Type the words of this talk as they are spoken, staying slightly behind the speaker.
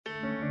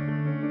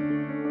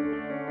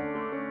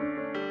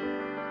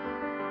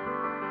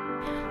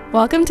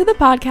Welcome to the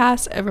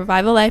podcast of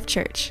Revival Life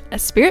Church, a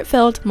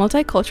spirit-filled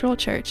multicultural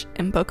church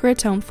in Boca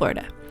Raton,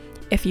 Florida.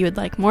 If you would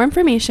like more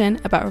information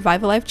about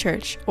Revival Life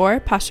Church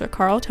or Pastor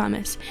Carl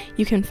Thomas,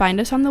 you can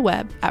find us on the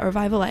web at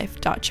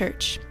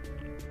revivallife.church.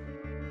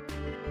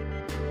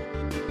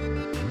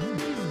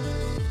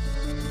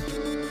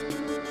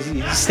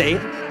 You stayed.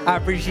 I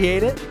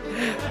appreciate it.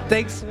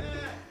 Thanks.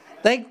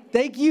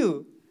 Thank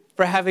you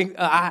for having.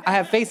 I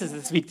have faces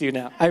to speak to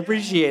now. I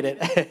appreciate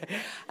it.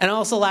 And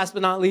also, last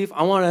but not least,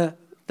 I want to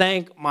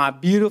thank my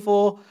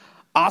beautiful,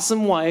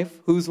 awesome wife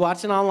who's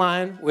watching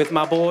online with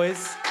my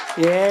boys.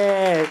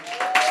 Yeah,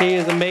 she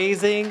is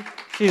amazing.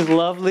 She's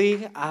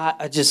lovely.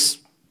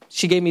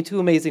 She gave me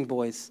two amazing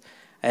boys,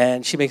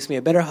 and she makes me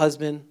a better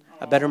husband,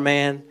 a better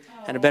man,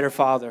 and a better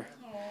father.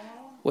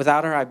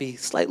 Without her, I'd be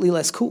slightly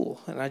less cool,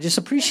 and I just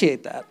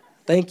appreciate that.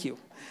 Thank you.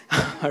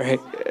 All right.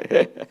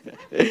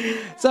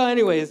 So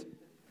anyways,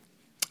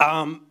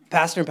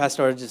 Pastor and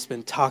Pastor have just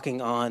been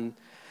talking on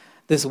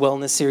this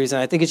wellness series,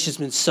 and I think it's just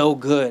been so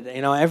good.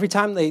 You know, every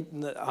time they've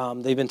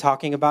been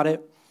talking about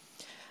it,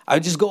 I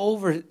would just go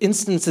over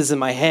instances in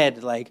my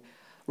head, like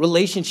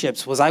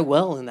relationships. Was I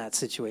well in that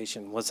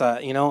situation? Was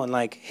I, and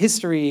like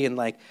history and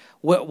like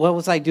what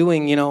was I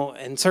doing,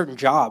 in certain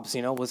jobs?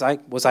 Was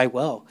I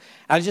well?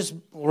 I just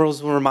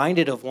was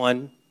reminded of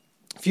one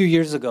a few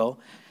years ago.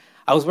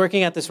 I was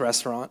working at this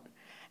restaurant,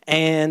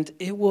 and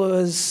it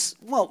was,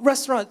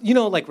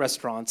 like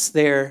restaurants,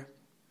 they're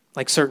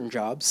like certain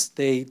jobs.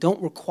 They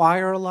don't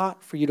require a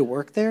lot for you to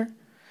work there.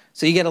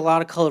 So you get a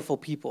lot of colorful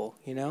people,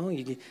 You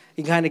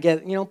kind of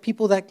get,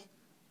 people that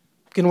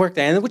can work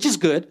there, which is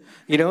good,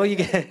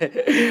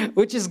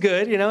 which is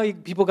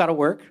good, people got to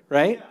work,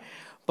 right? Yeah.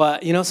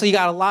 But, so you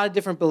got a lot of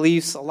different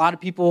beliefs, a lot of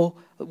people,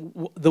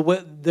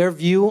 their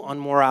view on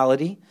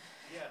morality.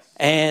 Yes.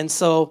 And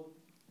so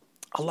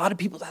a lot of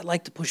people that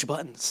like to push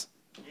buttons,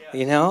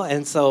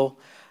 and so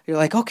you're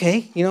like,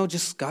 okay,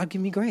 just God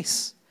give me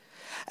grace.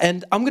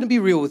 And I'm going to be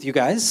real with you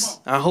guys.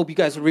 I hope you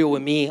guys are real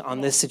with me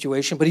on this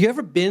situation. But have you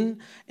ever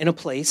been in a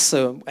place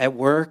at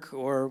work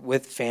or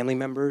with family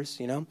members,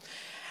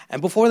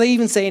 And before they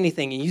even say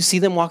anything, and you see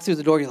them walk through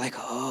the door, you're like,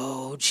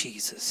 oh,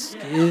 Jesus,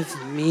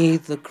 give me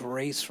the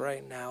grace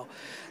right now.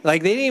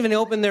 Like, they didn't even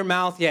open their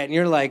mouth yet, and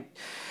you're like,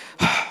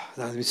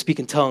 I'm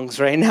speaking tongues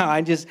right now.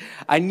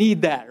 I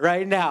need that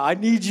right now. I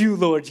need you,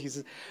 Lord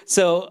Jesus.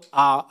 So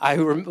I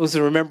was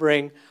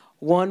remembering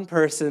one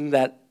person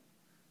that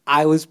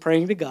I was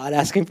praying to God,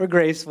 asking for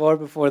grace for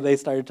before they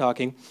started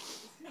talking.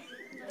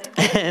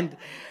 And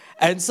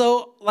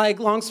so, like,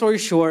 long story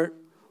short,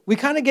 we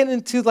kind of get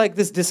into, like,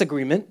 this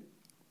disagreement.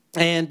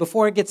 And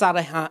before it gets out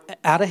of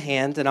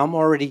hand, and I'm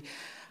already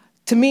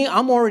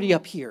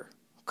up here.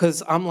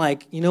 Because I'm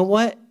like, you know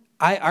what?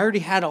 I already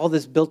had all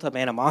this built-up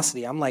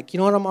animosity. I'm like, you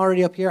know what? I'm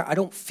already up here. I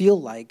don't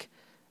feel like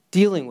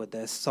dealing with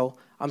this. So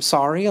I'm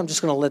sorry. I'm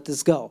just going to let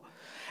this go.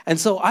 And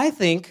so I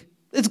think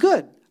it's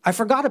good. I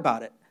forgot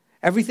about it.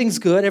 Everything's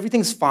good.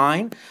 Everything's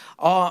fine.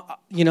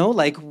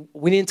 Like,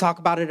 we didn't talk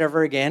about it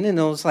ever again. And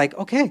it was like,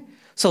 okay.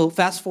 So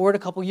fast forward a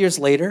couple years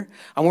later,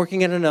 I'm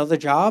working at another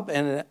job,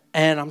 and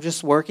I'm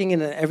just working,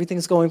 and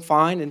everything's going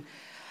fine. And,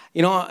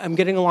 I'm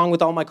getting along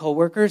with all my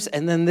coworkers,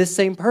 and then this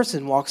same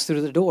person walks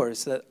through the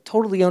doors,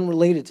 totally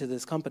unrelated to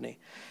this company.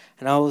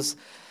 And I was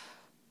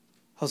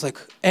like,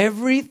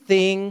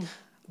 everything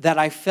that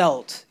I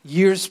felt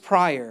years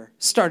prior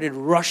started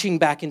rushing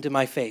back into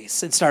my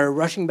face. It started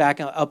rushing back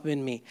up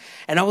in me.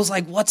 And I was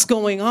like, what's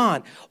going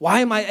on?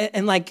 Why am I?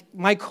 And like,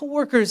 my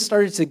coworkers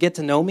started to get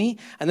to know me,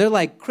 and they're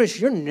like, Chris,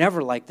 you're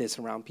never like this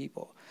around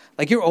people.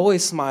 Like, you're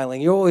always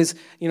smiling. You're always,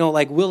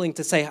 like, willing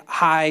to say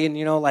hi,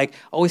 and, like,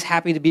 always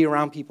happy to be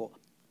around people.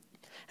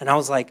 And I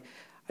was like,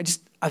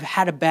 I've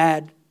had a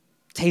bad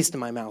taste in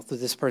my mouth with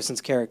this person's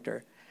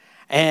character.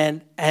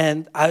 And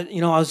I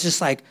was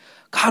just like,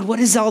 God, what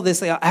is all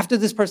this? Like, after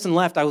this person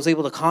left, I was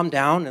able to calm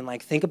down and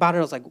like think about it.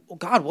 I was like, oh,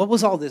 God, what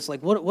was all this?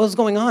 Like, what was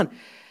going on?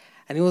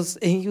 And he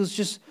was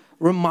just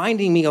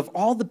reminding me of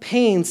all the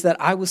pains that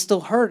I was still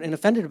hurt and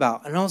offended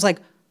about. And I was like,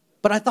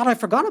 but I thought I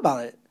forgot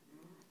about it.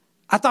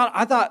 I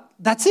thought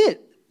that's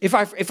it. If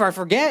I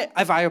forget,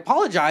 if I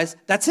apologize,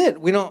 that's it.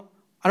 I don't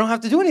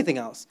have to do anything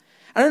else.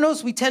 And I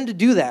notice we tend to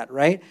do that,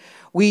 right?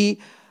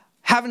 We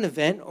have an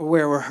event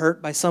where we're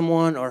hurt by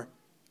someone or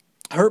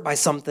hurt by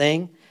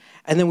something,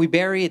 and then we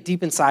bury it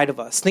deep inside of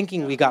us,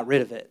 thinking we got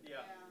rid of it. Yeah.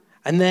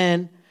 And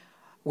then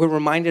we're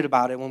reminded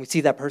about it when we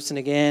see that person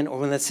again or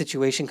when that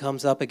situation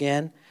comes up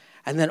again.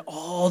 And then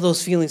all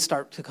those feelings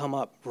start to come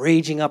up,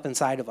 raging up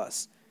inside of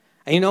us.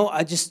 And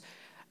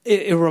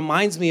it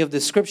reminds me of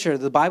the scripture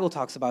the Bible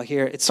talks about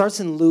here. It starts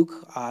in Luke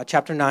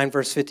chapter 9,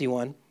 verse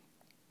 51.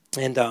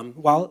 And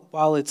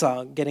while it's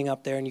getting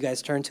up there and you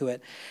guys turn to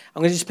it,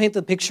 I'm going to just paint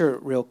the picture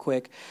real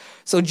quick.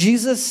 So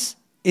Jesus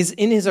is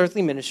in his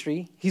earthly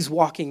ministry. He's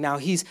walking now.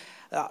 He's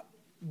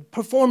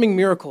performing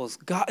miracles.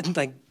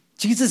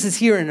 Jesus is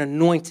here and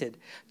anointed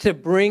to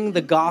bring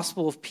the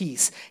gospel of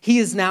peace. He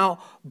is now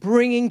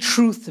bringing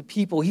truth to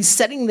people. He's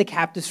setting the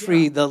captives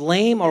free. The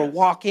lame are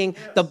walking.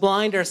 The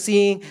blind are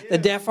seeing. The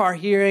deaf are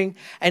hearing.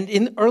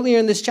 And earlier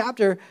in this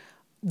chapter,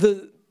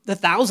 the the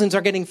thousands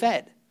are getting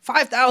fed.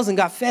 5,000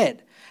 got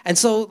fed. And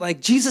so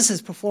like Jesus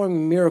is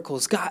performing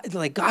miracles.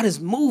 God is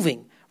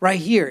moving right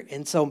here.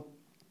 And so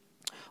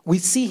we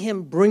see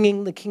him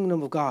bringing the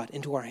kingdom of God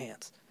into our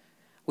hands.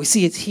 We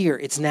see it's here.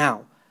 It's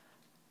now.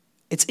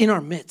 It's in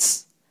our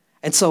midst.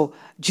 And so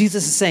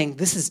Jesus is saying,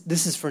 this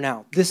is for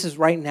now. This is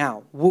right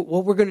now.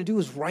 What we're going to do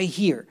is right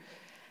here.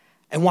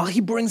 And while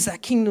he brings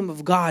that kingdom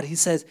of God, he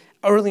says,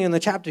 early in the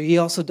chapter, he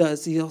also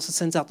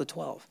sends out the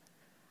 12.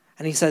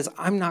 And he says,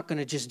 I'm not going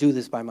to just do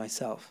this by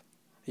myself.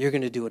 You're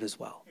going to do it as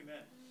well. Amen.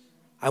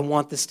 I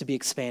want this to be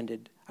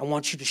expanded. I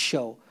want you to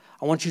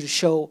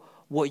show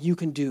what you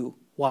can do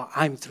while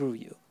I'm through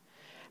you.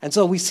 And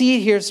so we see it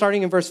here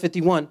starting in verse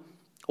 51.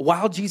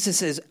 While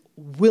Jesus is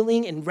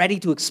willing and ready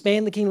to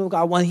expand the kingdom of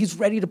God, while he's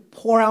ready to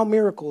pour out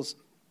miracles,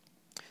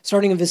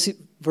 starting in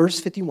verse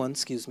 51,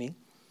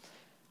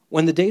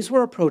 when the days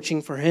were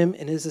approaching for him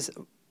and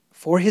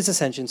for his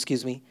ascension,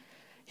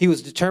 he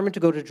was determined to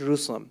go to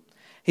Jerusalem.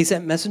 He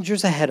sent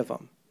messengers ahead of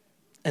him,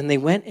 and they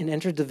went and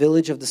entered the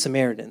village of the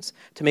Samaritans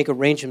to make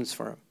arrangements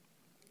for him.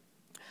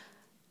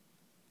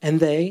 And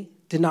they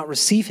did not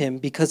receive him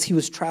because he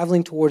was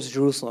traveling towards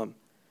Jerusalem.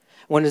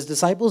 When his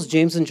disciples,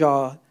 James and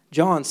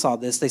John, saw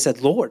this, they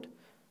said, Lord,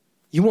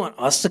 you want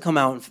us to come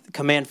out and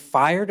command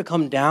fire to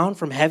come down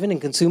from heaven and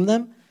consume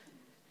them?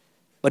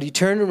 But he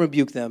turned and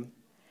rebuked them,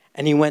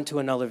 and he went to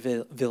another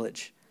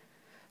village.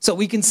 So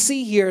we can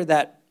see here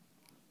that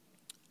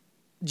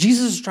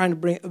Jesus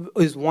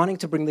is wanting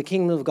to bring the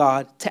kingdom of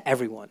God to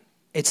everyone.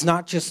 It's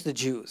not just the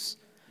Jews.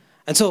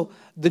 And so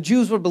the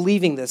Jews were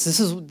believing this.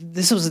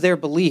 This was their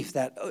belief,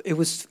 that it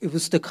was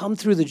to come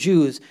through the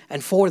Jews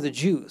and for the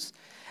Jews.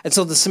 And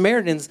so the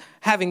Samaritans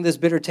having this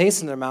bitter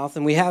taste in their mouth,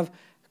 and we have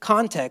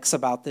context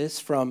about this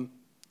from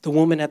the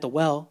woman at the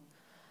well.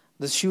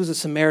 She was a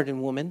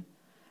Samaritan woman,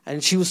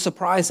 and she was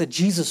surprised that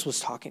Jesus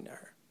was talking to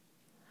her,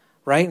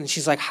 right? And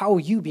she's like, how are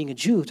you, being a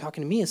Jew,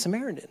 talking to me, a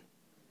Samaritan?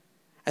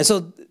 And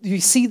so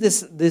you see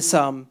this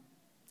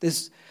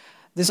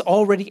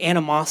already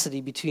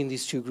animosity between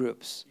these two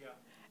groups. Yeah.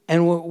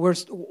 And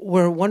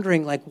we're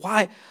wondering, like,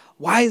 why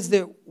is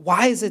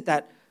it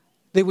that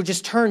they would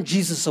just turn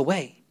Jesus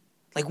away?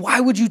 Like, why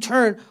would you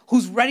turn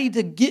who's ready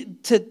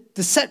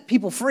to set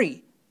people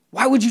free?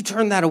 Why would you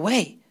turn that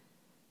away?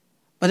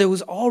 But it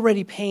was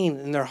already pain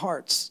in their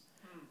hearts.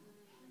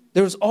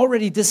 There was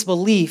already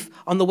disbelief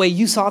on the way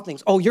you saw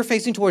things. Oh, you're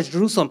facing towards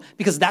Jerusalem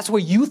because that's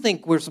where you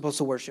think we're supposed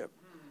to worship.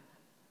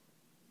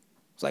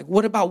 It's like,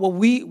 what about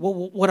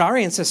what our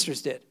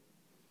ancestors did?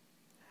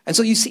 And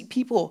so you see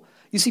people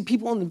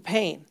in the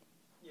pain,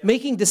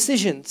 making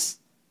decisions,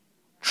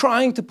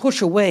 trying to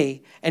push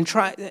away and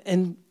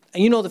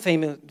you know the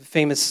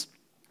famous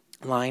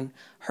line,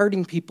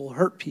 hurting people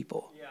hurt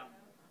people. Yeah.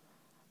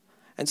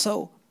 And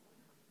so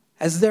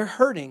as they're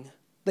hurting,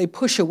 they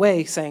push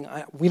away saying,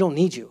 we don't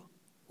need you.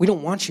 We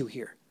don't want you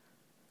here.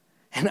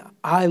 And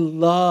I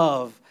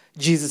love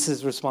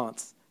Jesus'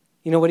 response.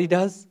 You know what he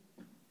does?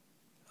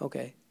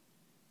 Okay.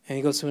 And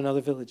he goes to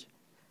another village.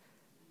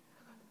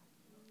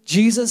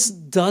 Jesus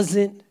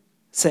doesn't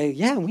say,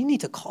 yeah, we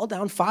need to call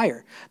down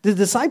fire. The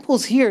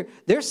disciples here,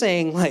 they're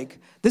saying, like,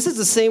 this is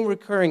the same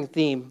recurring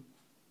theme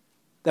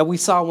that we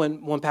saw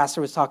when one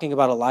pastor was talking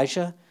about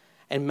Elisha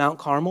and Mount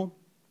Carmel.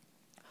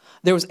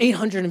 There was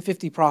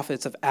 850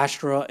 prophets of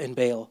Ashtoreth and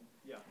Baal.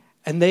 Yeah.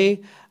 And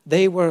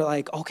they were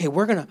like, okay,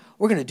 we're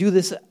gonna do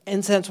this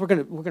incense. We're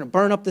gonna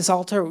burn up this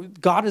altar.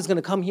 God is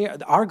gonna come here.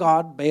 Our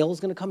God, Baal, is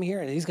gonna come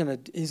here, and he's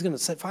gonna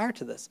set fire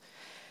to this.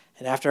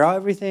 And after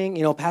everything,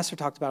 Pastor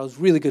talked about it. It was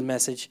a really good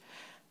message.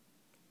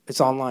 It's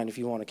online if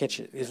you want to catch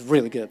it. It's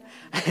really good.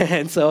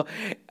 And so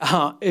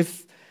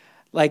if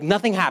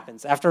nothing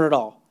happens after it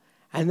all,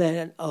 and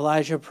then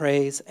Elijah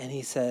prays and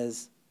he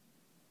says,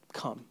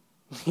 come,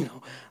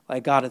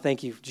 God, I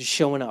thank you for just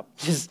showing up.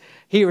 Just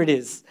here it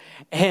is.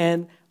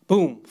 And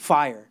boom,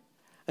 fire.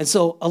 And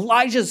so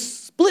Elijah's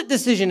split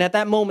decision at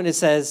that moment, it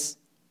says,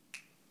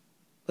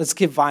 let's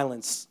give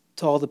violence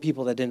to all the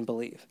people that didn't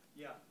believe.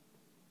 Yeah.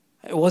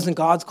 It wasn't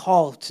God's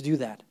call to do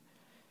that.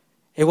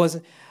 It was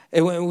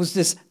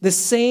this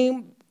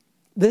same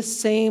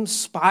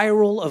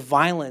spiral of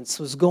violence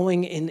was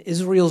going in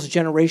Israel's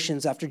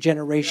generations after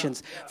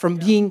generations, from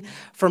being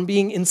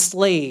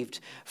enslaved,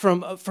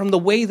 from the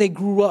way they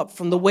grew up,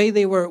 from the way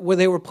they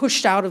were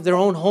pushed out of their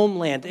own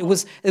homeland. It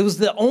was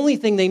the only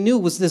thing they knew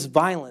was this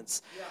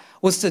violence,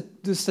 was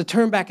to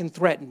turn back and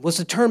threaten, was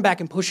to turn back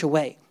and push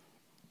away.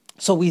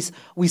 So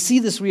we see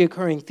this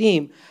reoccurring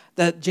theme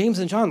that James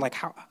and John, like,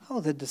 how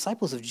the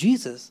disciples of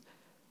Jesus,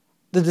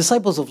 the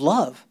disciples of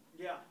love,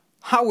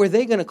 how were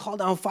they going to call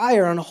down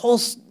fire on a whole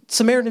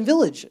Samaritan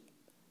village?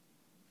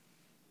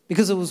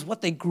 Because it was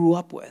what they grew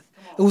up with.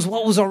 It was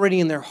what was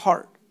already in their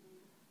heart.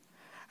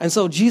 And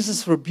so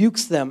Jesus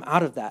rebukes them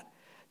out of that.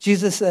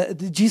 Jesus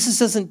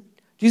just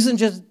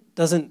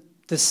doesn't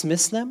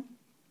dismiss them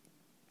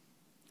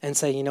and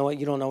say, you know what,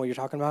 you don't know what you're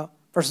talking about.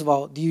 First of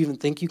all, do you even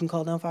think you can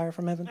call down fire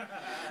from heaven?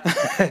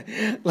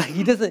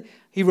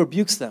 He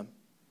rebukes them.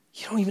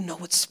 You don't even know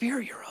what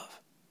spirit you're of.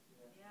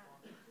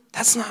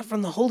 That's not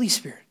from the Holy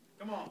Spirit.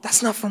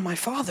 That's not from my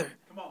Father.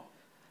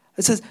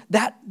 It says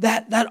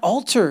that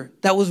altar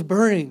that was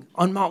burning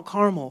on Mount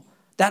Carmel,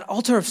 that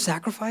altar of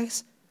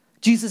sacrifice,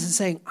 Jesus is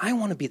saying, I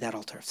want to be that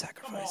altar of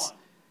sacrifice.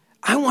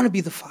 I want to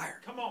be the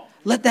fire.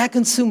 Let that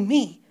consume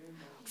me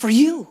for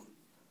you,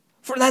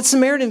 for that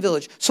Samaritan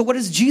village. So what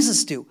does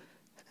Jesus do?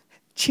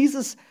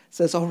 Jesus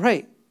says, all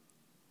right.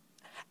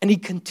 And he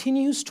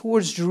continues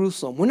towards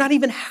Jerusalem. We're not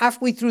even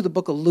halfway through the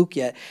book of Luke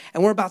yet,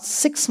 and we're about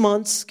 6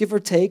 months, give or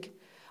take,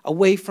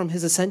 away from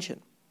his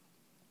ascension.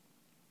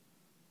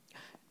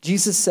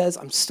 Jesus says,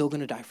 I'm still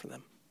going to die for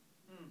them.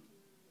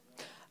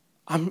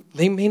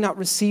 They may not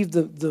receive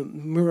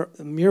the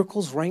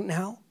miracles right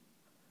now,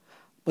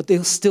 but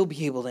they'll still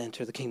be able to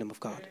enter the kingdom of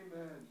God.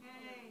 Amen.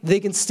 They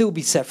can still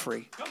be set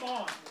free. Come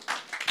on.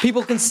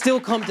 People can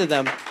still come to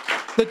them.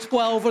 The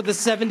 12 or the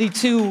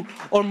 72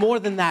 or more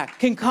than that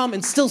can come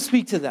and still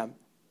speak to them.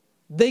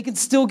 They can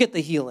still get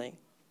the healing.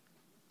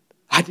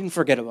 I didn't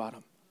forget about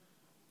them.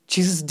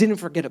 Jesus didn't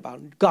forget about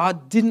them.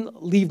 God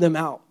didn't leave them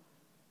out.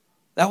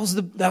 That was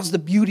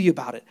the beauty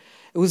about it.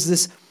 It was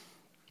this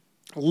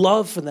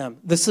love for them.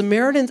 The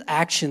Samaritan's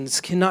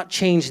actions cannot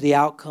change the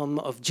outcome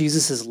of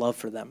Jesus' love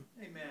for them.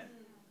 Amen.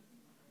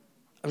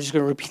 I'm just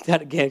going to repeat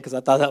that again because I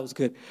thought that was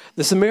good.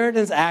 The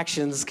Samaritan's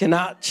actions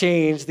cannot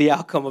change the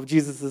outcome of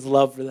Jesus'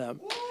 love for them.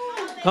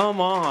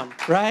 Come on,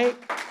 right?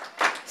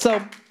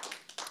 So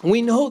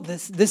we know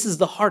this is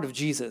the heart of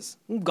Jesus.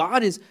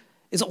 God is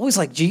always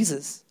like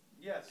Jesus.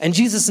 Yes. And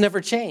Jesus never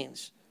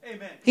changed.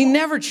 Amen. He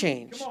never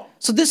changed.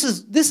 So this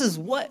is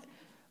what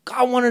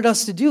God wanted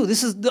us to do.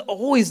 This is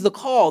always the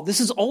call. This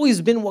has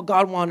always been what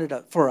God wanted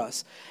for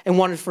us and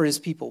wanted for his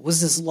people,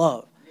 was this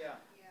love. Yeah.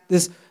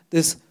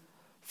 This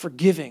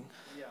forgiving.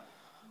 Yeah.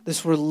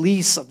 This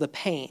release of the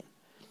pain.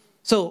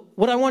 So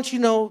what I want you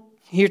to know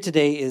here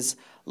today is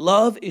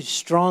love is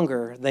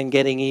stronger than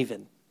getting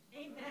even.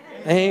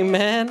 Amen.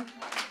 Amen.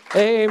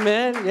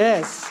 Amen.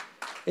 Yes.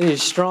 It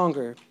is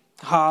stronger.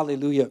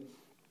 Hallelujah.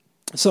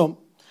 So,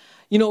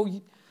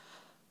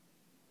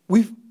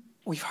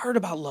 we've heard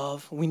about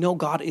love. We know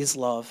God is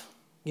love,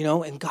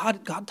 and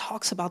God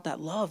talks about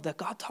that love, that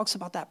God talks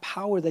about that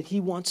power that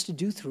he wants to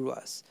do through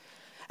us.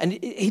 And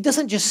he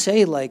doesn't just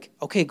say like,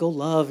 okay, go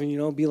love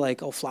and, be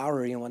like, oh,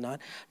 flowery and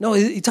whatnot. No,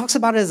 he talks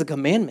about it as a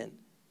commandment.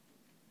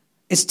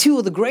 It's two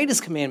of the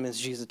greatest commandments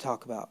Jesus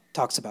talks about,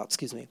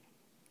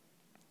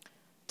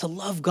 to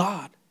love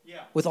God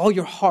with all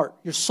your heart,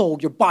 your soul,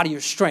 your body, your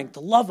strength, to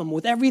love him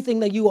with everything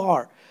that you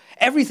are,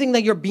 everything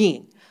that you're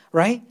being,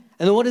 right?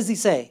 And then what does he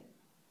say?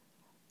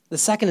 The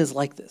second is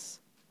like this.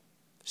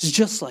 It's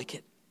just like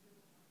it.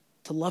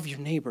 To love your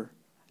neighbor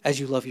as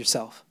you love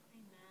yourself.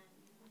 Amen.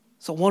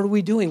 So what are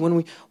we doing?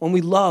 When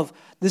we love,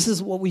 this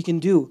is what we can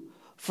do.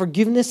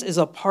 Forgiveness is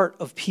a part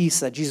of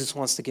peace that Jesus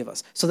wants to give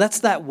us. So that's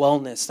that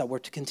wellness that we're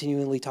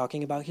continually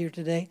talking about here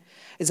today,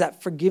 is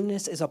that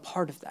forgiveness is a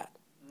part of that.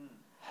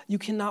 You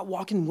cannot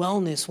walk in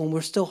wellness when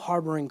we're still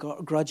harboring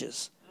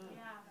grudges.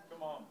 Yeah.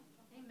 Come on.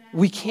 Amen.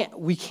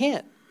 We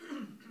can't.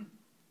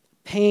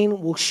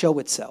 Pain will show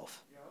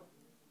itself.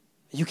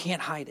 You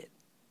can't hide it.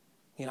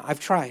 I've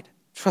tried.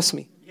 Trust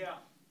me. Yeah.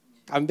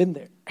 I've been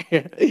there.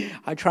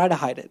 I try to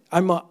hide it.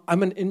 I'm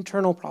an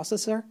internal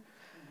processor,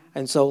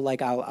 and so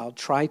I'll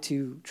try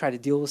to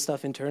deal with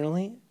stuff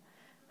internally,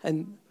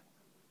 and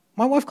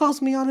my wife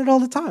calls me on it all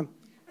the time.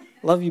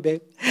 Love you,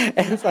 babe. And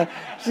it's like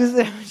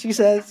she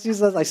says,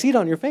 I see it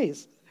on your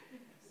face.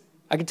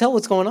 I can tell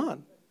what's going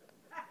on.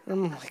 And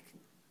I'm like,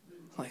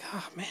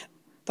 oh man, I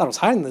thought I was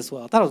hiding this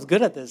well. I thought I was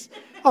good at this.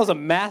 I was a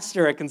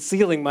master at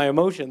concealing my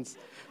emotions.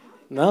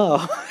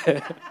 No,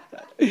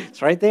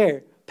 it's right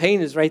there.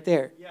 Pain is right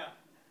there.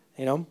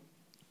 Yeah.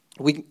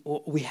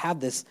 We have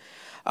this.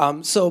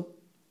 So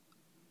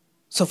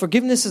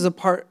forgiveness is a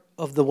part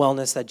of the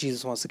wellness that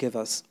Jesus wants to give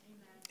us. Amen.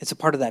 It's a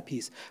part of that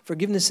peace.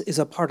 Forgiveness is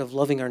a part of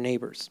loving our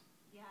neighbors.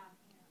 Yeah.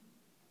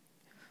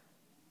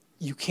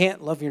 You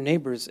can't love your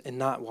neighbors and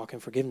not walk in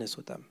forgiveness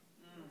with them.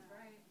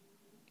 Right.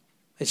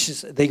 It's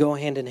just, they go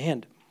hand in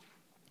hand.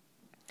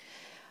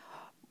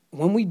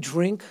 When we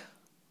drink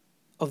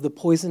of the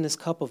poisonous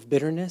cup of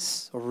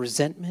bitterness or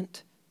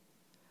resentment,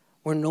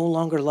 we're no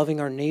longer loving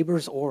our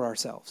neighbors or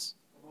ourselves.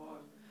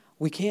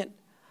 We can't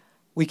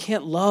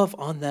love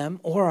on them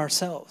or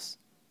ourselves.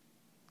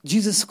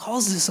 Jesus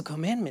calls this a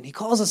commandment. He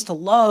calls us to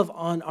love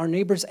on our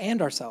neighbors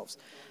and ourselves.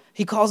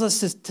 He calls us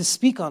to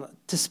speak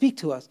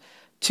to us,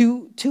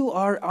 to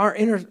our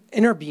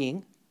inner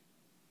being,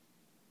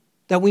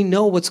 that we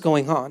know what's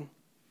going on.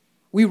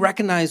 We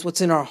recognize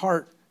what's in our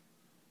heart.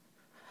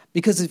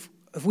 Because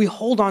if we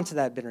hold on to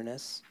that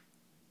bitterness,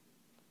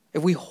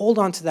 if we hold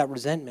on to that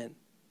resentment,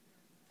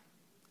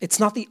 it's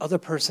not the other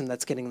person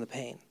that's getting the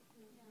pain.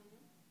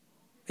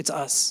 It's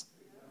us.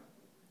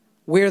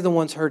 We're the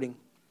ones hurting.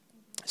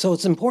 So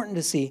it's important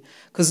to see,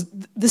 because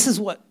this is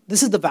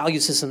the value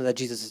system that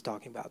Jesus is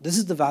talking about. This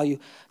is the value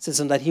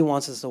system that he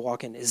wants us to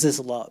walk in, is this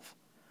love.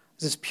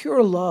 Is this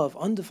pure love,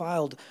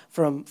 undefiled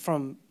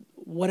from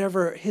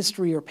whatever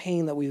history or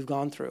pain that we've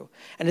gone through.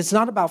 And it's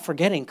not about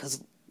forgetting,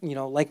 because,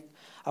 like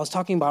I was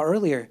talking about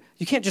earlier,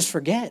 you can't just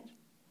forget.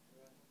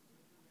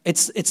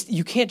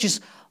 You can't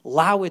just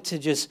allow it to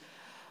just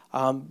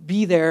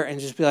be there and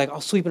just be like,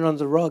 I'll sweep it under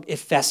the rug, it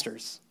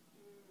festers.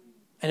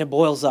 And it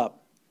boils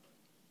up.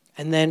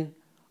 And then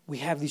we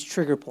have these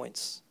trigger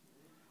points.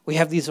 We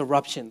have these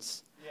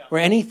eruptions. Where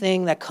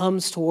anything that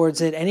comes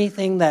towards it,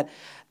 anything that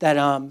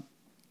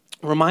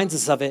reminds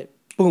us of it,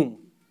 boom,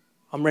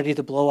 I'm ready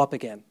to blow up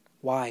again.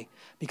 Why?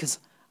 Because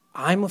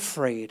I'm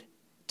afraid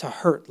to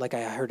hurt like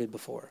I hurted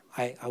before.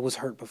 I was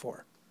hurt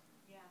before.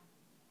 Yeah.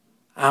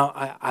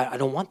 I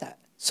don't want that.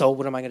 So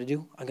what am I going to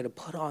do? I'm going to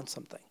put on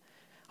something.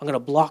 I'm going to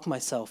block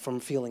myself from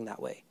feeling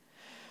that way.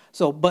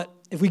 So, but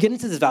if we get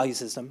into this value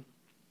system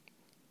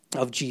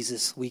of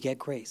Jesus, we get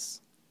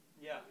grace.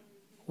 Yeah.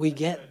 We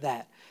get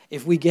that.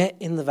 If we get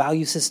in the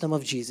value system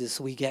of Jesus,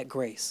 we get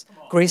grace.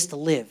 Grace to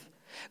live.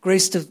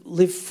 Grace to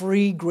live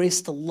free.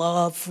 Grace to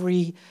love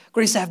free.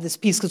 Grace to have this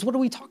peace. Because what are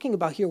we talking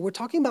about here? We're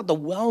talking about the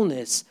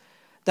wellness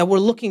that we're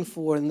looking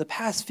for in the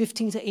past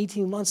 15 to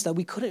 18 months that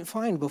we couldn't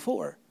find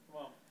before.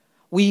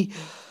 We,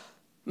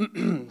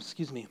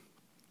 excuse me,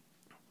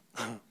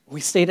 we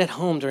stayed at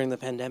home during the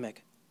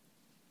pandemic.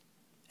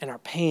 And our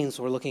pains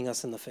were looking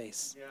us in the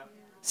face. Yeah.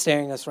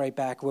 Staring us right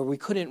back, where we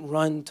couldn't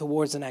run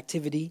towards an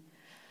activity,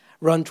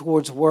 run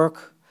towards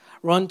work,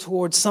 run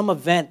towards some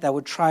event that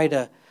would try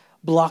to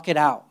block it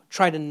out,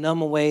 try to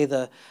numb away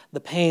the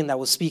pain that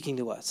was speaking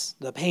to us,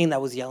 the pain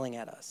that was yelling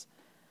at us.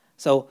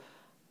 So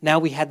now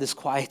we had this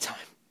quiet time.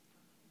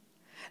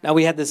 Now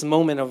we had this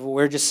moment of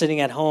we're just sitting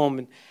at home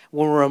and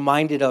we're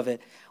reminded of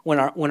it when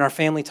our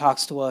family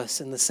talks to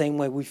us in the same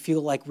way we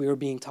feel like we were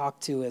being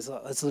talked to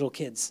as little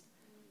kids.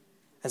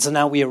 And so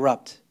now we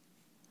erupt.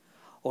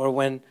 Or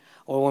when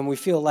we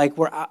feel like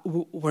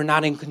we're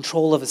not in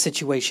control of a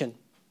situation.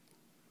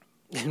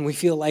 And we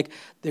feel like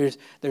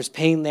there's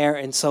pain there,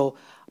 and so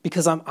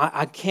because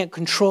I can't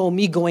control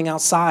me going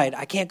outside,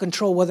 I can't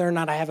control whether or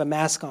not I have a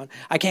mask on,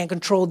 I can't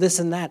control this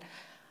and that,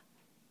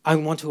 I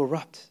want to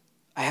erupt.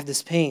 I have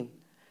this pain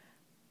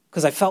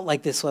because I felt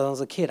like this when I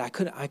was a kid. I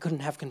couldn't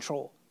have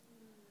control,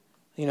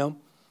 you know.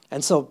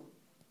 And so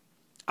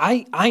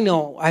I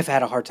know I've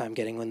had a hard time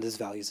getting in this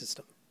value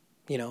system,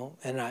 you know,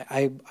 and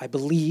I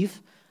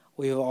believe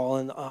we're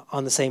all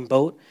on the same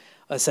boat,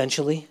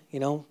 essentially,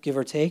 you know, give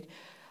or take.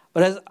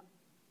 But as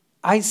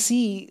I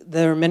see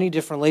there are many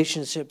different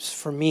relationships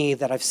for me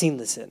that I've seen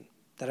this in,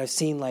 that I've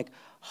seen like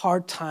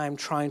hard time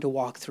trying to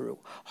walk through,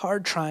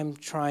 hard time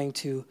trying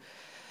to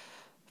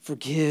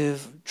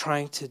forgive,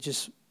 trying to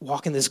just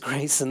walk in this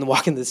grace and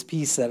walk in this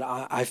peace that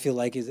I feel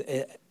like is,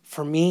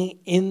 for me,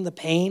 in the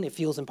pain, it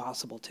feels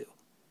impossible to.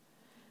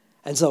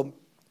 And so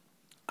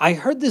I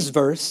heard this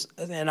verse,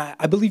 and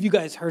I believe you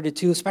guys heard it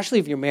too, especially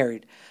if you're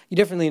married. You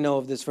definitely know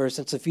of this verse.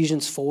 It's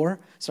Ephesians 4,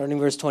 starting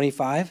verse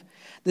 25.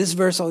 This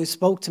verse always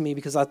spoke to me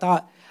because I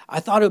thought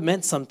it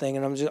meant something,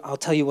 and I'll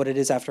tell you what it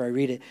is after I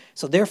read it.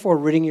 So therefore,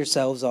 ridding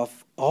yourselves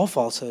of all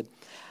falsehood,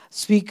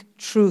 speak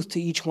truth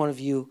to each one of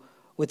you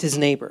with his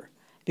neighbor,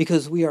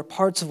 because we are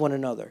parts of one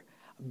another.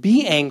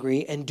 Be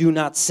angry and do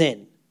not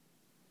sin.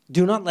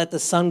 Do not let the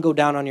sun go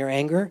down on your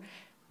anger.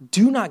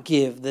 Do not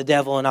give the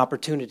devil an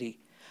opportunity.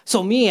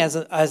 So me, as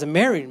a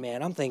married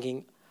man, I'm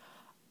thinking,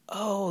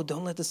 oh,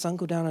 don't let the sun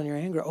go down on your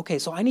anger. Okay,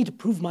 so I need to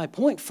prove my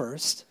point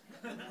first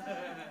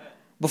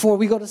before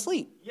we go to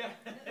sleep.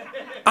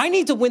 I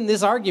need to win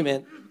this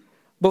argument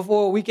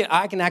before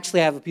I can actually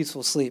have a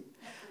peaceful sleep.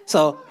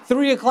 So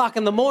 3 o'clock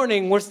in the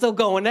morning, we're still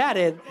going at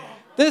it.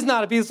 This is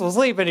not a peaceful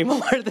sleep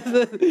anymore.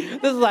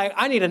 This is like,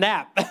 I need a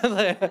nap.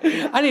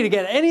 I need to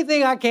get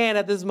anything I can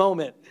at this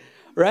moment,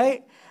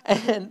 right?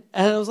 And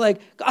I was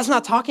like, God's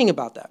not talking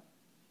about that.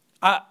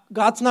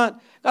 God's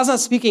not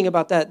speaking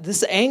about that.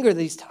 This anger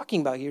that he's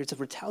talking about here, it's a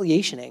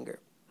retaliation anger.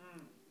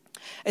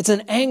 It's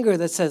an anger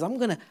that says, I'm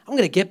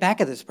gonna get back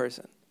at this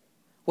person.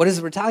 What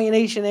does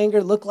retaliation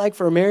anger look like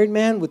for a married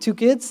man with 2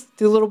 kids,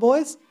 2 little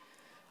boys?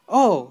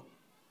 Oh,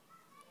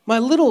 my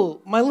little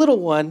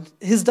one,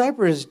 his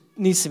diaper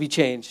needs to be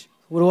changed.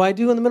 What do I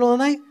do in the middle of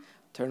the night?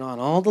 Turn on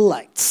all the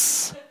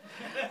lights.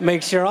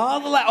 Make sure all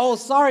the lights. Oh,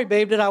 sorry,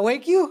 babe, did I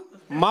wake you?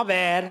 My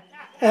bad.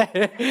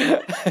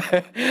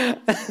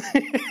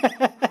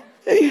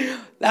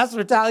 That's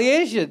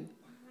retaliation,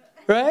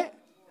 right?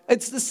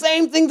 It's the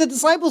same thing the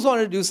disciples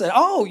wanted to do. Said,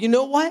 oh, you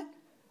know what?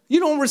 You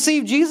don't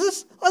receive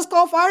Jesus? Let's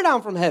call fire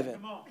down from heaven.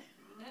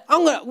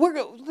 We're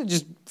gonna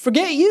just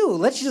forget you.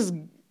 Let's just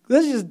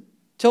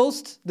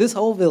toast this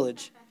whole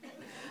village.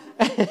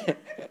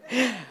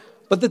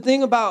 But the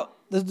thing about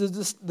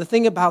the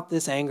thing about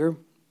this anger,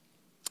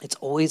 it's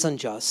always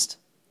unjust,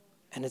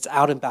 and it's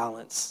out of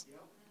balance,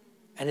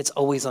 and it's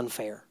always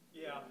unfair.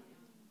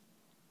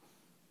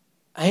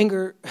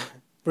 Anger,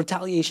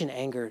 retaliation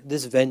anger,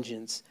 this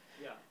vengeance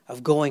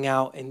of going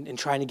out and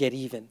trying to get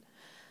even,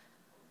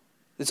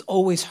 this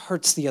always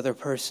hurts the other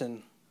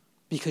person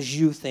because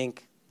you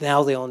think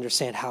now they'll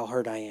understand how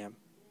hurt I am.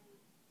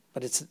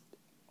 But it's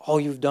all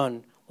you've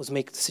done was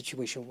make the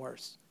situation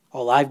worse.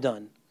 All I've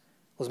done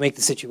was make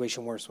the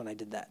situation worse when I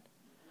did that.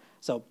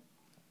 So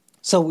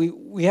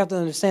we have to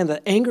understand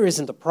that anger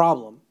isn't the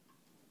problem.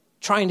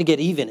 Trying to get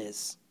even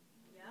is.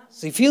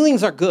 See,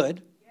 feelings are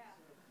good.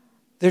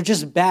 They're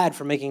just bad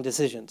for making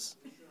decisions.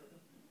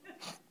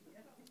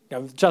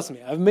 Trust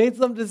me, I've made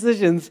some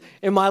decisions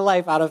in my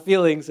life out of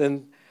feelings.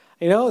 And,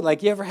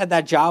 like you ever had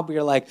that job where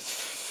you're like,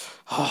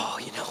 oh,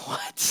 you know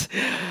what?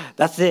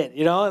 That's it,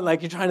 And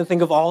like you're trying to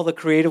think of all the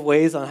creative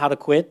ways on how to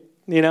quit,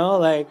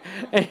 like,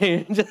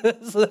 and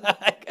just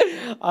like,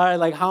 all right,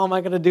 like how am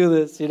I going to do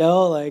this,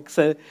 Like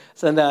send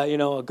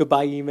a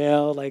goodbye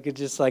email, like it's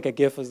just like a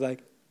GIF was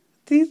like,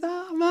 peace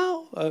out, I'm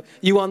out.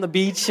 You on the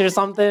beach or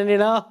something,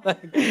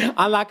 like,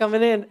 I'm not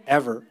coming in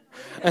ever.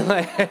 And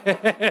like,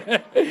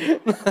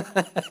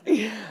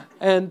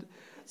 and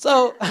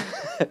so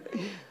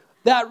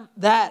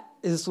that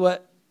is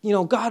what,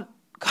 God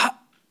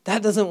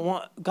doesn't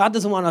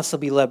want us to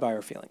be led by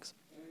our feelings,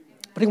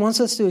 but he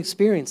wants us to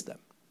experience them.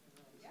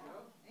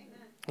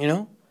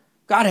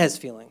 God has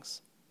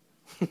feelings.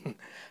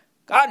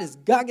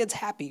 God gets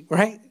happy,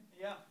 right?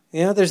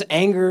 Yeah. There's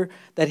anger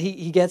that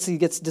he gets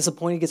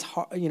disappointed, he gets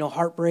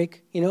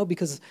heartbreak,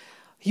 because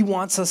he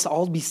wants us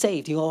all to be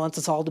saved. He wants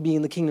us all to be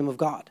in the kingdom of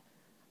God.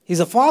 He's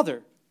a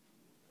father,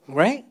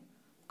 right?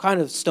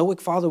 Kind of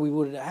stoic father we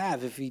would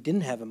have if he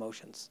didn't have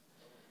emotions.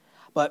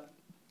 But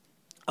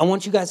I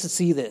want you guys to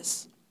see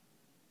this.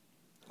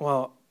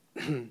 Well,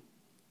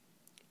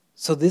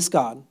 so this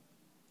God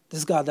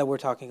that we're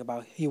talking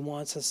about, he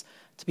wants us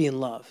to be in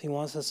love. He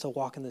wants us to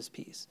walk in this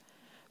peace.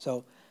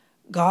 So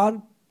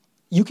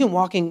you can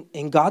walk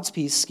in God's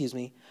peace,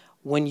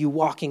 when you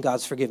walk in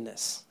God's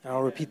forgiveness. And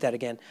I'll repeat that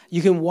again.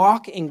 You can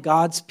walk in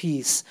God's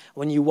peace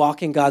when you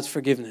walk in God's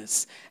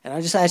forgiveness. And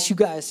I just ask you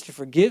guys to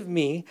forgive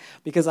me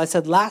because I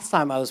said last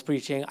time I was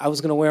preaching I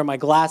was going to wear my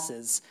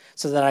glasses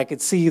so that I could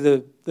see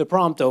the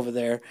prompt over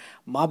there.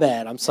 My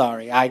bad. I'm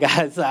sorry.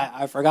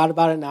 I forgot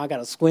about it. Now I got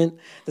to squint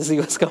to see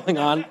what's going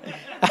on.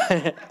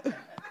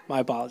 My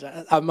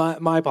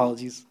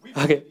apologies.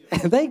 Okay.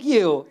 Thank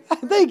you.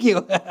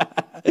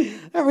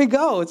 There we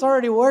go. It's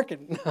already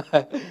working.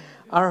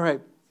 All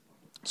right.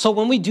 So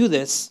when we do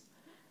this,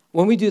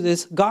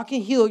 God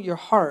can heal your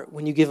heart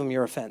when you give him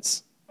your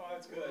offense. Oh,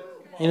 that's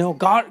good.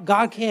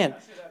 God can.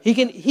 He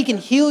can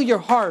heal your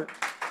heart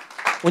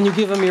when you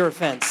give him your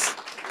offense.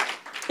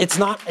 It's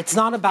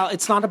not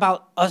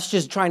about us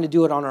just trying to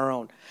do it on our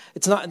own.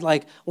 It's not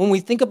like when we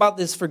think about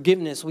this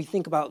forgiveness, we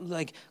think about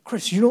like,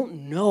 Chris, you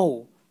don't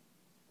know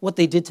what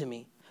they did to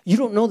me. You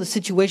don't know the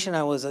situation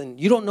I was in.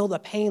 You don't know the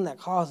pain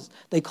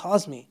they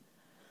caused me.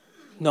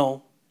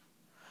 No.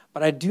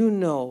 But I do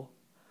know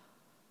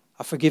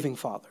a forgiving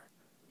Father.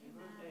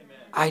 Amen.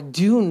 I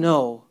do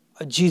know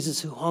a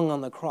Jesus who hung on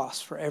the cross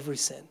for every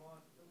sin.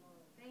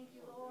 Thank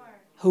you, Lord.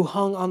 Who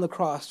hung on the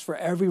cross for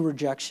every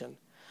rejection.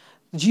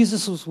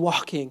 Jesus was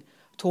walking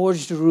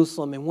towards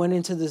Jerusalem and went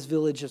into this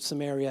village of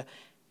Samaria,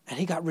 and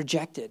he got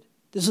rejected.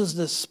 This was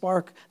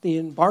the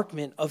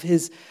embarkment of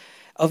his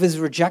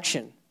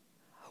rejection,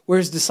 where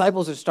his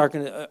disciples are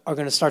going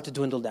to start to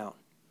dwindle down,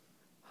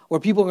 where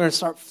people are going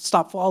to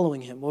stop following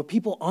him, where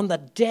people on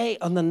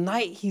the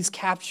night he's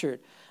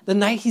captured, the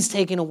night he's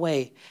taken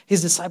away,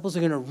 his disciples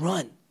are going to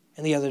run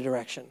in the other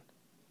direction.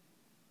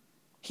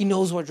 He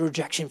knows what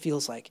rejection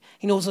feels like.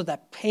 He knows what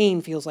that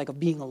pain feels like of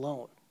being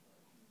alone.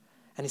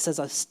 And he says,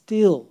 I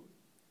still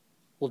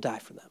will die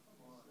for them.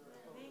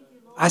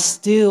 I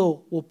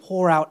still will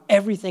pour out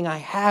everything I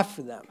have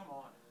for them.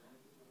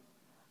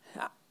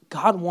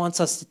 God wants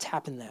us to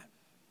tap in that.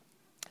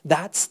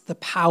 That's the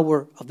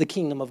power of the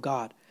kingdom of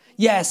God.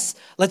 Yes,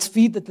 let's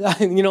feed the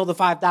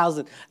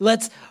 5,000.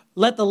 Let's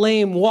let the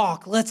lame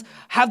walk. Let's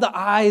have the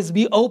eyes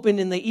be opened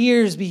and the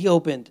ears be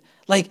opened.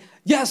 Like,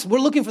 yes, we're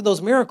looking for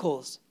those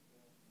miracles,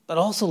 but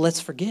also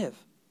let's forgive.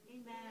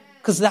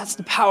 Because that's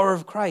the power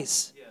of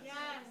Christ. Yes.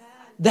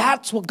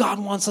 That's what God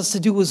wants us to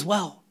do as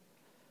well.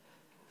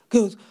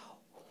 Because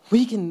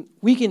we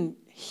can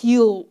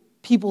heal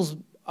people's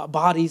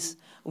bodies.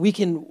 We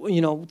can,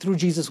 through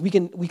Jesus, we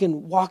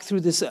can walk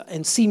through this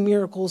and see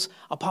miracles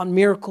upon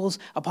miracles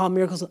upon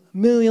miracles, a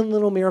million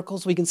little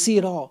miracles. We can see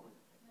it all.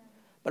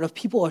 But if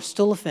people are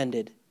still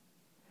offended,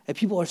 if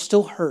people are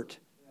still hurt,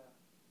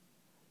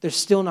 they're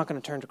still not going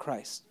to turn to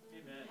Christ.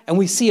 Amen. And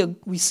we see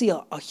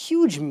a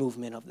huge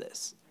movement of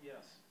this. Yes.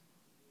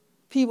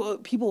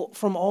 People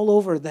from all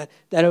over that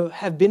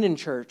have been in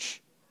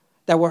church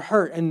that were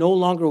hurt and no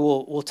longer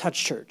will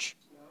touch church.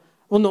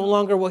 No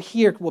longer will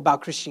hear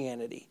about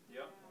Christianity.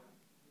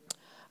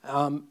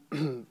 I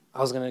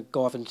was going to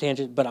go off on a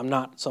tangent, but I'm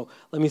not, so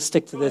let me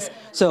stick to this.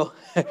 So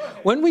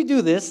when we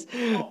do this,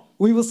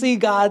 we will see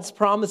God's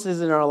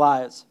promises in our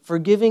lives.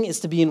 Forgiving is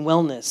to be in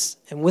wellness,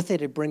 and with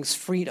it brings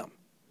freedom.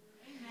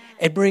 Amen.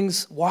 It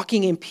brings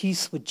walking in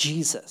peace with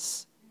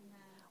Jesus.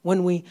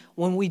 Amen.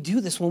 When we do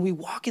this, when we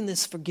walk in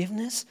this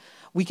forgiveness,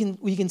 we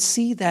can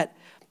see that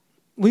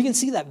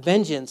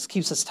vengeance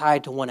keeps us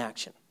tied to one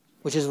action,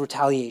 which is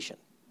retaliation.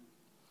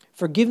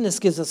 Forgiveness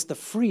gives us the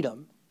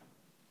freedom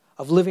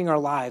of living our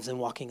lives and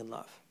walking in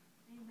love.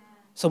 Amen.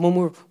 So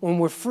when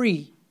we're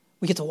free,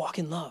 we get to walk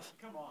in love.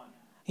 Come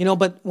on.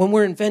 But when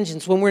we're in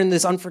vengeance, when we're in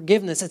this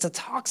unforgiveness, it's a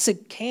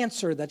toxic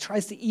cancer that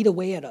tries to eat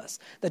away at us,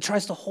 that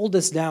tries to hold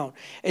us down.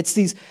 It's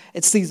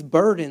these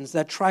burdens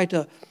that try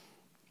to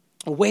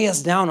weigh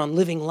us down on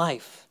living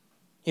life.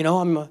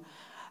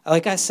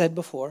 Like I said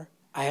before,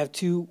 I have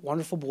two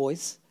wonderful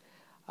boys,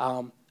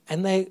 and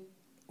they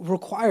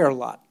require a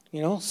lot.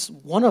 You know,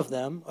 one of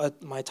them,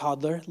 my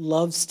toddler,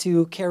 loves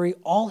to carry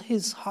all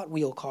his Hot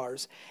Wheel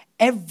cars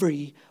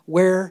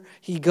everywhere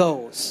he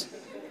goes.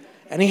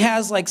 And he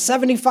has like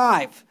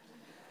 75.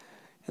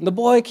 And the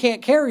boy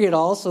can't carry it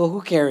all, so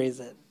who carries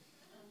it?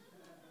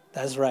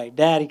 That's right,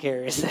 Daddy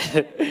carries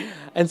it.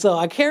 And so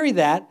I carry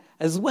that,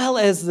 as well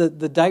as the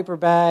diaper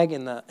bag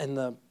and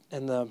the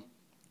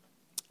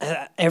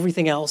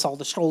everything else, all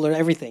the stroller,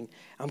 everything.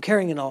 I'm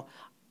carrying it all.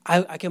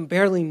 I can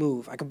barely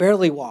move. I can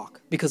barely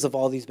walk because of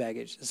all these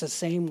baggage. It's the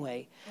same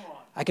way.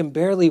 I can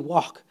barely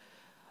walk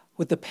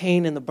with the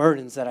pain and the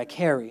burdens that I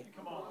carry.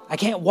 I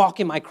can't walk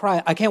in I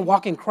can't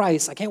walk in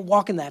Christ. I can't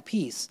walk in that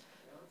peace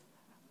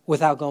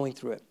without going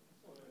through it.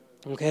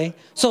 Okay?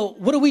 So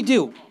what do we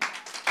do?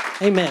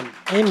 Amen.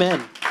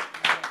 Amen.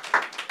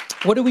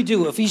 What do we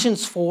do?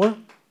 Ephesians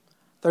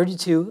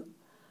 4:32.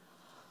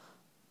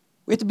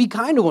 We have to be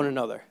kind to one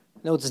another. I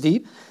know it's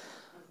deep.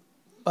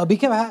 Be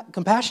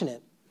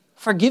compassionate,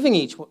 forgiving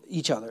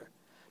each other,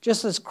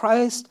 just as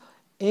God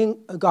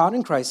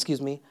in Christ,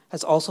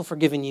 has also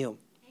forgiven you.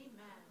 Amen.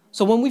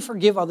 So when we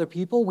forgive other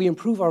people, we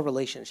improve our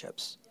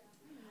relationships.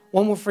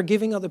 When we're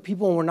forgiving other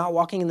people and we're not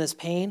walking in this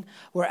pain,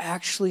 we're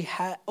actually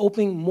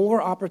opening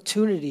more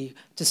opportunity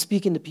to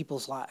speak into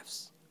people's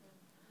lives.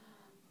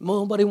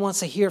 Nobody wants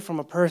to hear from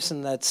a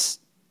person that's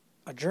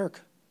a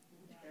jerk.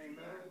 Amen.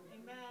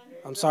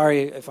 I'm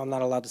sorry if I'm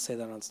not allowed to say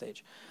that on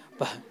stage,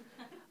 but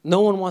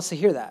no one wants to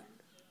hear that.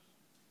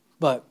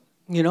 But,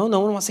 no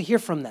one wants to hear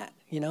from that,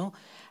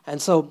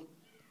 And so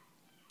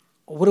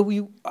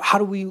how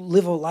do we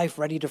live a life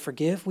ready to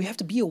forgive? We have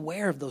to be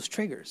aware of those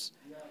triggers.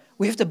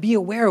 We have to be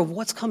aware of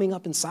what's coming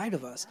up inside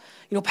of us.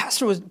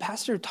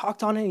 Pastor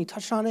talked on it and he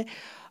touched on it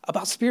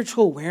about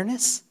spiritual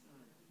awareness.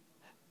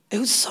 It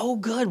was so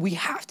good. We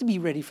have to be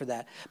ready for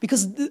that.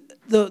 Because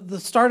the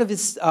start of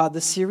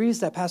the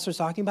series that Pastor's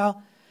talking about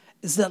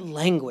is that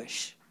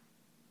languish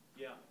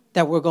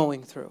that we're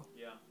going through.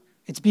 Yeah.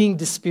 It's being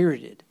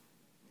dispirited.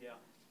 Yeah.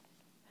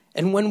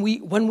 And when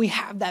we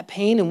have that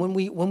pain and when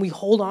we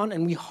hold on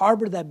and we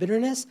harbor that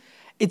bitterness,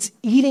 it's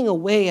eating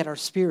away at our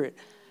spirit.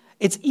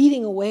 It's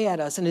eating away at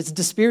us and it's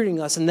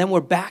dispiriting us. And then we're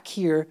back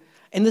here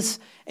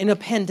in a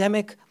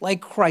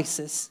pandemic-like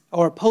crisis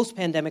or a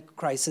post-pandemic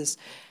crisis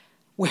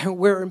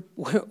where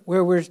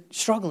we're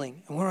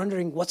struggling and we're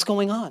wondering what's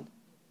going on.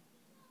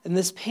 And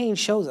this pain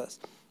shows us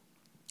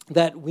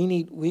that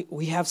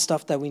we have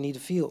stuff that we need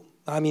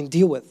to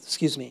deal with.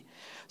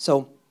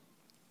 So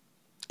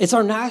it's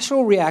our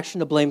natural reaction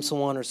to blame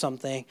someone or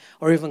something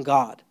or even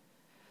God.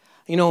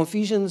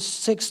 Ephesians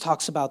 6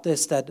 talks about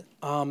this, that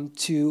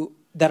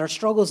our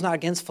struggle is not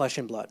against flesh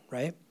and blood,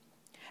 right?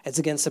 It's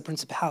against the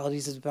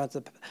principalities,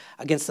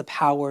 against the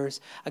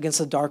powers, against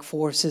the dark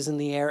forces in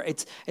the air.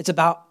 It's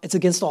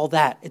against all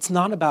that. It's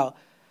not about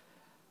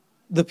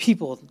the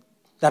people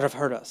that have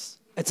hurt us.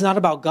 It's not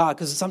about God,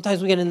 because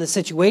sometimes we get in this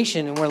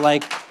situation and we're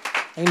like,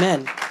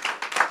 amen.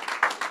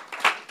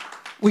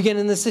 We get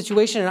in this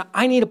situation and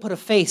I need to put a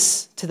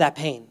face to that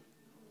pain.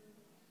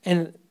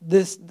 And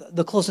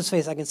the closest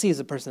face I can see is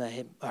the person that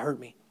hurt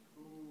me.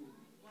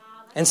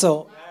 And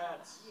so,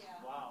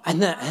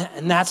 and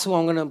that's who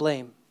I'm going to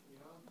blame.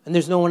 And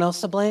there's no one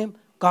else to blame.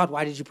 God,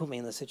 why did you put me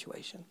in this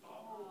situation?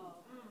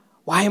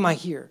 Why am I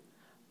here?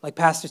 Like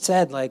Pastor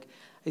said,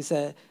 he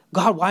said,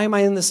 God, why am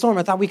I in this storm?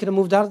 I thought we could have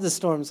moved out of this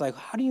storm. It's like,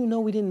 how do you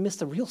know we didn't miss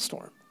the real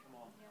storm?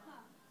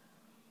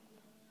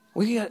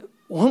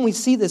 When we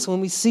see this, when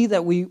we see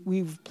that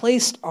we've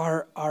placed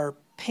our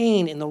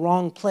pain in the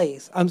wrong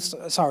place,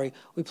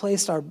 we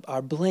placed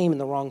our blame in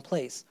the wrong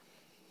place,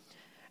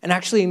 and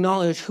actually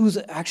acknowledge who's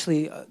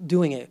actually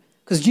doing it.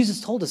 Because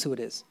Jesus told us who it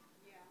is.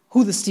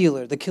 Who the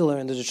stealer, the killer,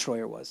 and the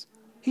destroyer was.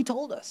 He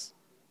told us.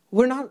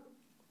 We're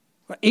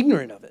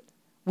ignorant of it.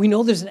 We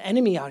know there's an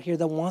enemy out here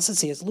that wants to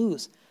see us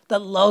lose, that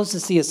loves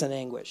to see us in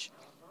anguish.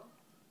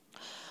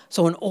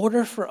 So in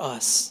order for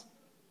us,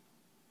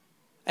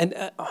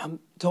 to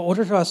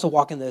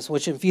walk in this,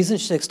 which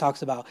Ephesians 6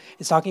 talks about,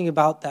 it's talking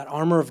about that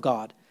armor of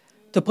God.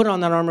 To put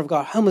on that armor of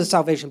God, helmet of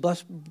salvation,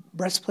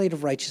 breastplate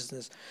of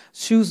righteousness,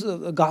 shoes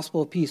of the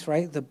gospel of peace,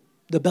 right?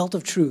 The belt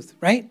of truth,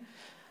 right?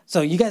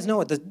 So you guys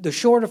know it. The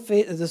sword of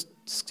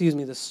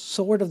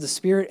the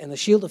Spirit and the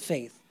shield of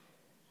faith.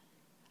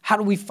 How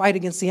do we fight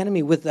against the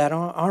enemy with that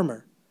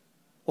armor?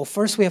 Well,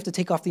 first we have to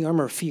take off the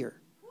armor of fear.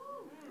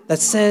 That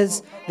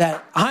says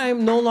that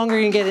I'm no longer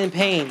going to get in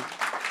pain.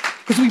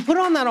 Because we put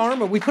on that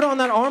armor. We put on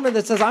that armor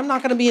that says I'm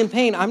not going to be in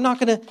pain. I'm not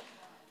going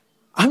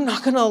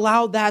to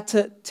allow that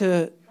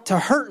to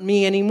hurt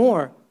me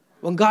anymore.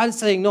 When God is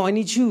saying, no, I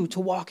need you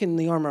to walk in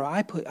the armor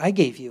I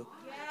gave you,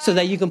 so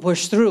that you can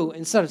push through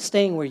instead of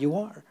staying where you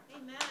are.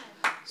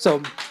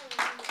 So,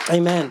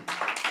 amen.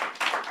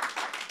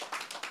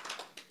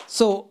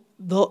 So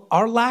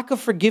our lack of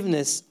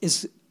forgiveness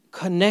is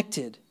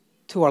connected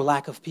to our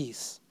lack of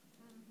peace.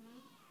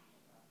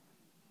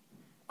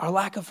 Our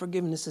lack of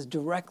forgiveness is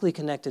directly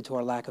connected to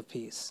our lack of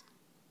peace.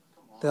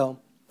 So,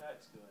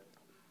 that's good.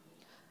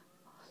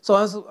 So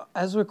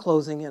as we're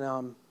closing,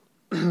 and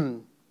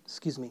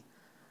excuse me,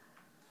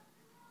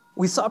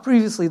 we saw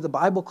previously the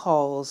Bible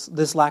calls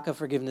this lack of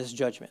forgiveness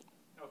judgment.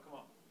 Oh, come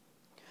on.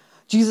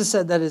 Jesus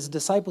said that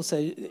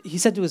he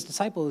said to his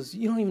disciples,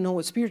 you don't even know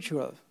what spirit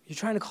you're of. You're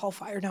trying to call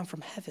fire down from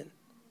heaven.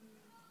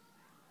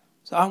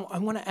 So I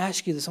want to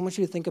ask you this. I want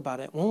you to think about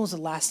it. When was the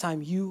last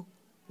time you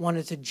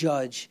wanted to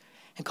judge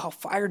and call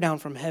fire down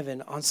from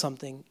heaven on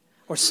something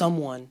or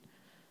someone?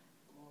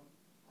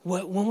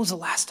 When was the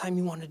last time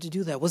you wanted to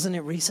do that? Wasn't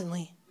it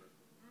recently?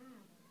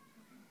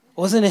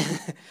 Wasn't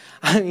it?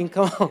 I mean,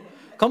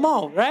 come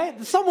on, right?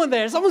 There's someone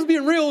there. Someone's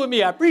being real with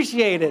me. I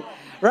appreciate it,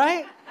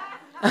 right?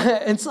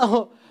 And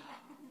so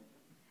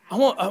I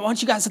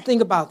want you guys to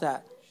think about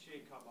that.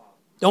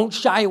 Don't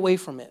shy away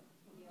from it.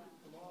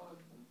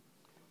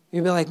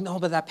 You'll be like, no,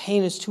 but that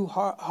pain is too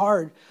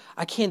hard.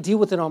 I can't deal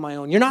with it on my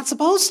own. You're not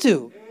supposed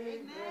to.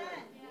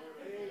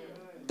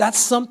 That's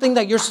something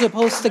that you're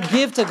supposed to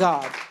give to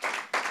God.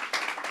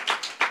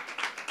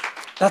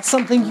 That's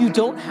something you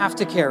don't have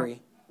to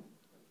carry.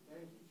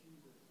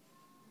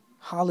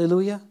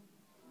 Hallelujah.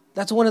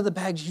 That's one of the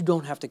bags you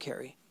don't have to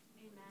carry.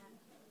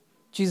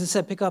 Jesus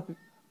said, pick up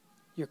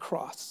your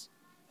cross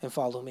and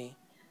follow me.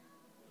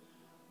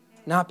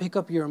 Not pick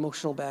up your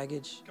emotional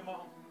baggage. Come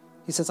on.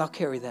 He says, I'll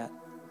carry that.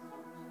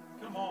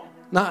 Come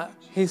on.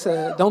 He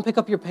said, don't pick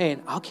up your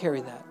pain. I'll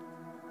carry that.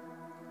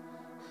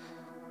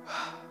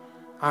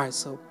 All right,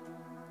 so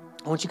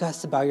I want you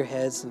guys to bow your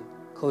heads and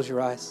close your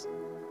eyes.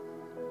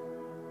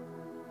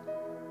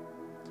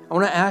 I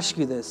want to ask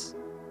you this.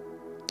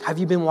 Have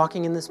you been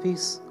walking in this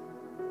peace?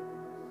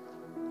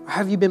 Or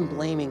have you been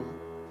blaming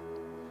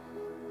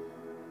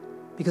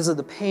because of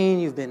the pain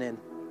you've been in?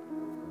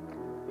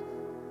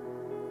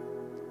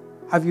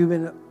 Have you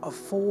been in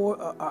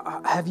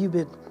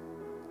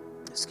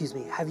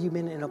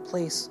a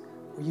place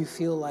where you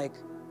feel like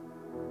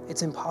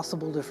it's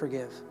impossible to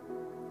forgive?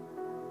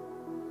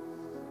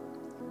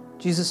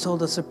 Jesus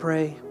told us to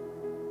pray,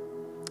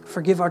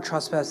 forgive our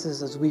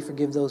trespasses as we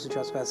forgive those who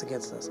trespass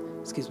against us.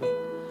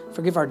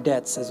 Forgive our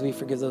debts as we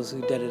forgive those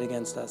who debted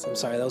against us. I'm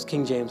sorry, that was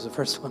King James, the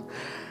first one.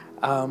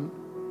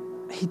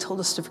 He told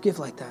us to forgive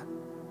like that.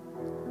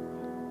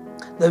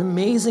 The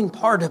amazing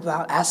part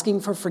about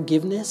asking for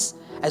forgiveness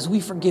as we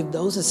forgive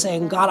those is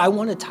saying, God, I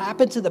want to tap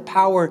into the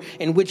power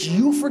in which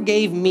you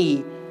forgave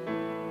me.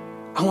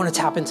 I want to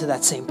tap into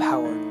that same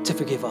power to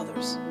forgive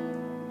others.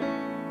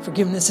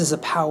 Forgiveness is a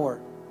power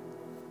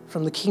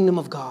from the kingdom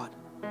of God.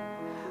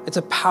 It's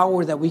a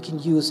power that we can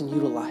use and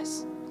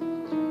utilize.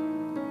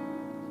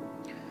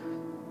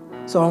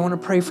 So I want to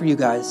pray for you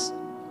guys,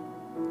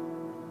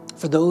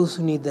 for those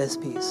who need this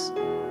peace,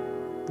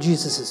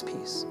 Jesus'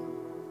 peace.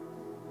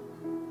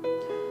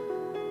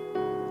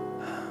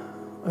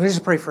 I'm going to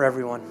just pray for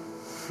everyone.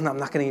 I'm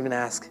not going to even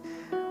ask.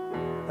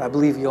 I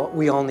believe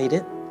we all need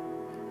it.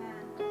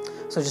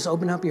 So just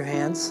open up your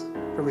hands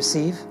to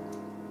receive.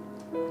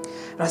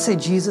 And I say,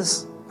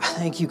 Jesus, I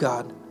thank you,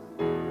 God,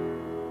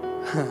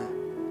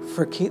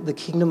 for the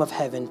kingdom of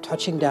heaven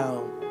touching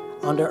down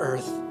onto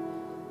earth,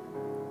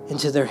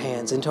 into their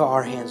hands, into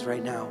our hands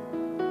right now.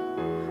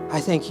 I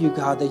thank you,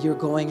 God, that you're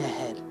going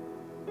ahead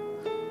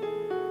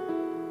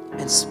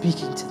and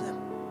speaking to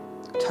them,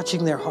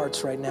 touching their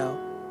hearts right now.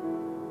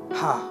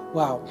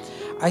 Wow.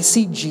 I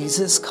see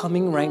Jesus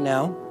coming right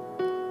now,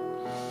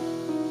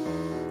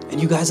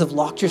 and you guys have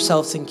locked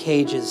yourselves in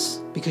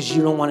cages because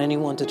you don't want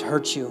anyone to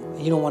hurt you.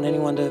 You don't want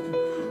anyone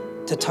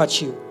to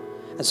touch you.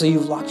 And so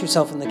you've locked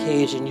yourself in the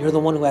cage, and you're the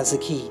one who has the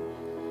key.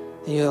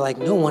 And you're like,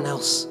 no one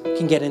else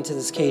can get into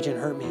this cage and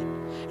hurt me.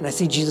 And I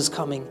see Jesus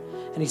coming,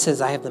 and he says,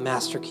 I have the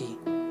master key.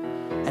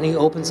 And he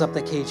opens up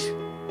the cage,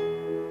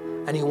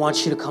 and he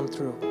wants you to come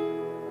through.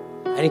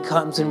 And he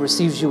comes and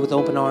receives you with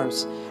open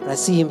arms. And I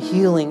see him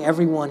healing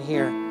everyone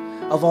here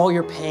of all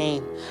your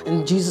pain.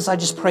 And Jesus, I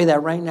just pray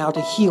that right now to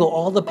heal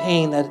all the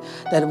pain that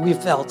we've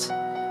felt.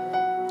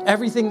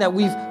 Everything that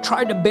we've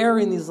tried to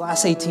bury in these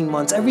last 18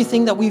 months.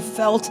 Everything that we've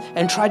felt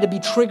and tried to be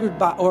triggered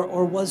by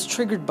or was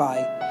triggered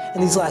by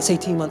in these last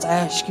 18 months. I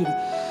ask you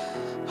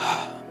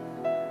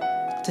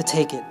to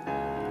take it.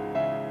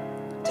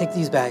 Take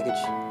these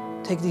baggage.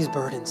 Take these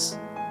burdens.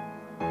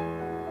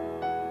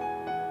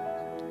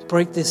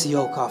 Break this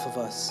yoke off of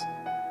us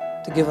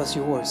to give us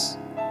yours.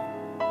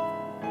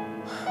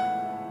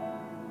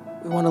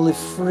 We want to live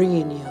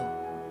free in you.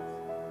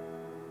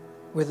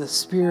 Where the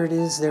Spirit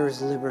is, there is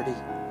liberty.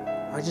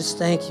 I just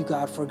thank you,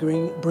 God, for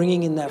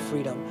bringing in that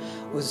freedom.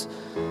 It was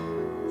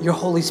your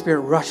Holy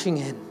Spirit rushing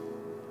in,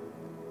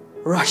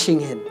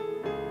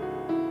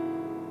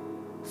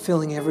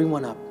 filling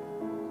everyone up.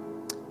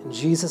 In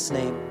Jesus'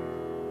 name,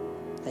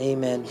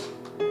 amen.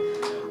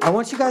 I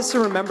want you guys to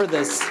remember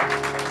this.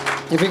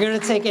 If you're going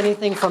to take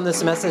anything from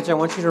this message, I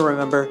want you to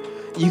remember,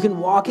 you can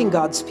walk in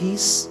God's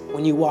peace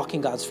when you walk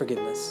in God's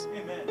forgiveness.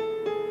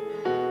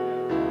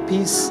 Amen.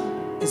 Peace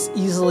is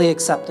easily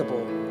accessible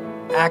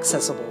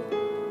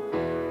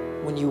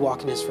when you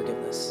walk in his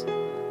forgiveness.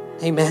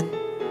 Amen.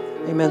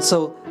 Amen.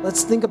 So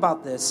let's think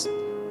about this.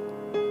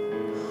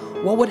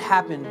 What would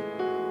happen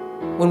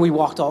when we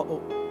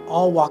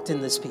all walked in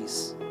this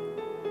peace?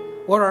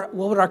 What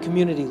would our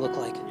community look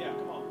like?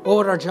 What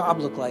would our job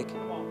look like?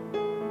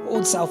 What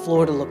would South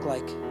Florida look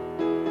like?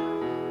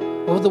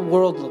 What would the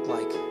world look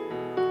like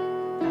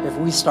if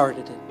we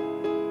started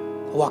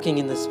it, walking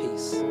in this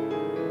peace?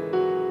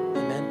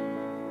 Amen.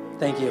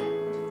 Thank you.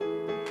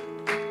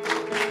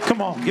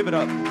 Come on, give it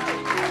up.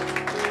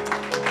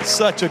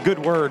 Such a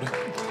good word.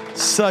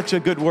 Such a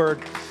good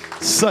word.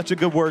 Such a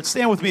good word.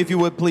 Stand with me if you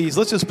would, please.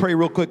 Let's just pray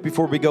real quick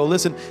before we go.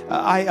 Listen,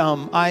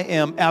 I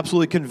am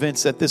absolutely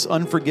convinced that this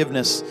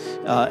unforgiveness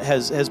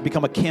has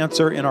become a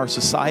cancer in our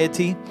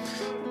society.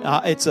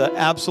 It's an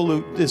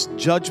absolute, this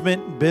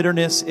judgment,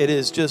 bitterness. It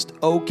is just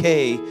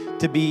okay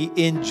to be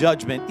in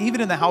judgment,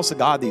 even in the house of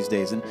God these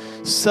days. And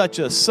such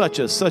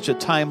a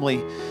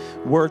timely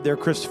word there,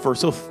 Christopher.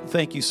 So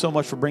thank you so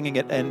much for bringing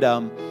it. And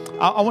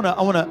I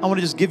want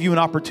to just give you an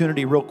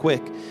opportunity real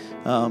quick.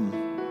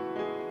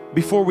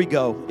 Before we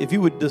go, if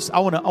you would just, I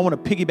want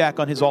to piggyback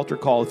on his altar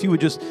call. If you would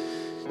just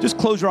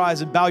close your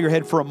eyes and bow your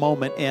head for a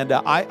moment. And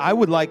I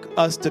would like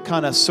us to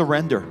kind of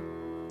surrender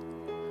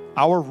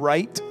our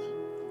right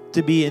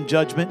to be in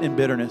judgment and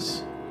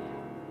bitterness.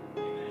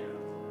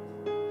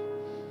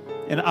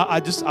 And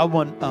I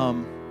want,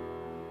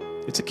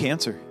 it's a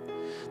cancer.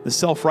 The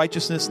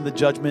self-righteousness and the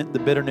judgment, the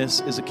bitterness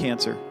is a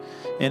cancer.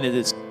 And it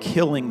is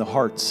killing the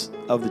hearts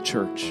of the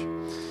church.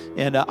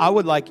 And I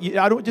would like,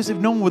 if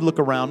no one would look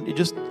around,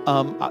 just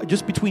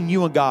between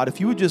you and God, if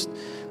you would just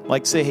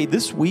like say, hey,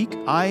 this week,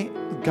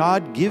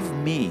 God,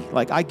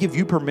 I give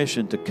you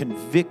permission to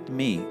convict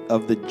me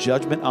of the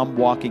judgment I'm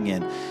walking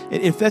in.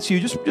 If that's you,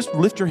 just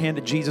lift your hand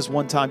to Jesus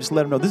one time. Just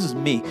let him know, this is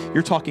me.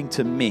 You're talking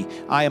to me.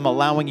 I am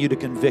allowing you to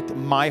convict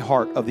my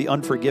heart of the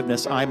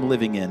unforgiveness I'm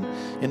living in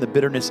the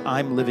bitterness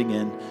I'm living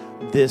in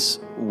this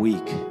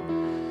week.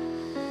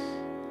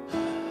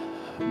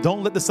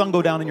 Don't let the sun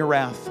go down in your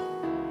wrath.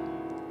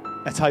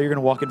 That's how you're going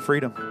to walk in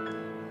freedom.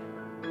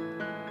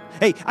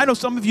 Hey, I know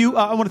some of you,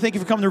 I want to thank you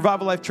for coming to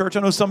Revival Life Church.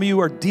 I know some of you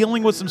are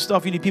dealing with some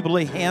stuff. You need people to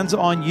lay hands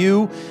on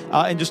you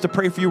and just to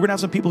pray for you. We're going to have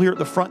some people here at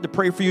the front to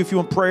pray for you. If you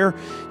want prayer,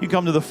 you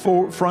come to the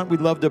front.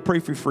 We'd love to pray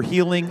for you for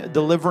healing,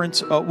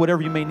 deliverance,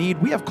 whatever you may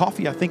need. We have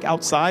coffee, I think,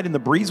 outside in the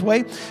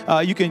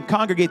breezeway. You can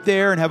congregate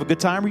there and have a good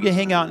time. Or you can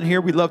hang out in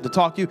here. We'd love to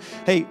talk to you.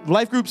 Hey,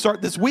 life groups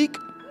start this week.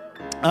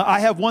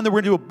 I have one that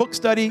we're going to do a book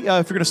study. If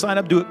you're going to sign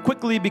up, do it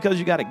quickly because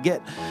you got to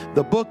get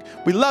the book.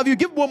 We love you.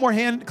 Give one more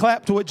hand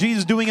clap to what Jesus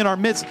is doing in our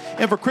midst.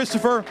 And for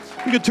Christopher,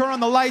 you can turn on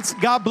the lights.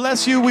 God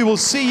bless you. We will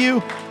see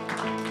you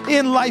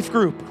in Life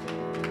Group.